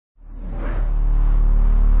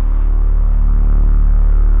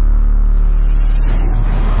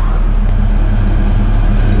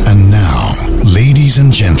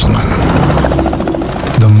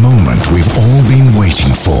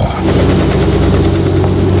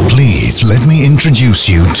let me introduce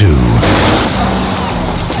you to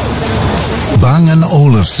Bang &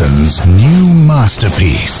 Olufsen's new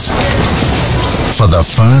masterpiece. For the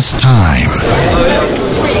first time,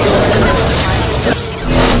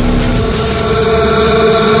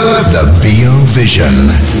 the BeoVision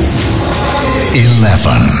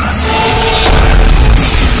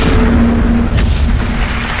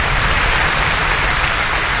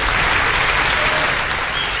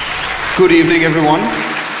 11. Good evening, everyone.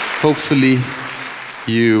 Hopefully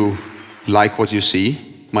you like what you see.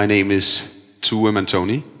 My name is Tue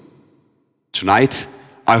Mantoni. Tonight,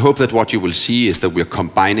 I hope that what you will see is that we're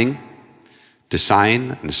combining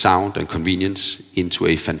design and sound and convenience into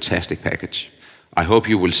a fantastic package. I hope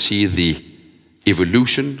you will see the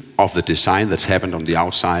evolution of the design that's happened on the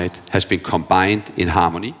outside has been combined in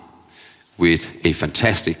harmony with a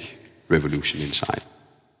fantastic revolution inside.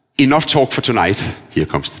 Enough talk for tonight. Here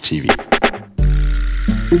comes the TV.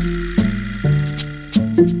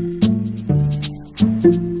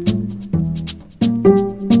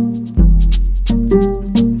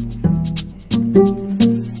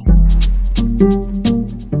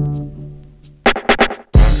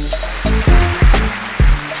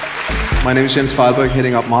 My name is Jens Feilberg,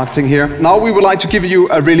 heading up marketing here. Now we would like to give you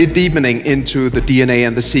a really deepening into the DNA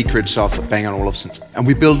and the secrets of Bang & Olufsen. And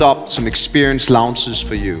we build up some experienced lounges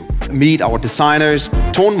for you. Meet our designers.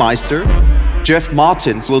 Tonmeister Jeff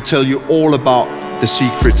Martins will tell you all about the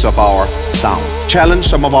secrets of our sound. Challenge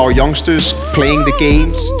some of our youngsters playing the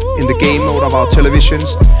games in the game mode of our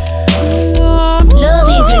televisions. Love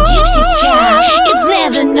is a gypsy's child, it's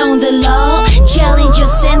never known the law. Challenge your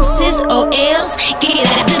senses or else get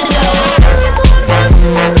out the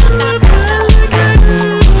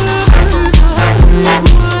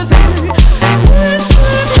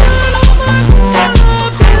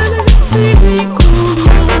door.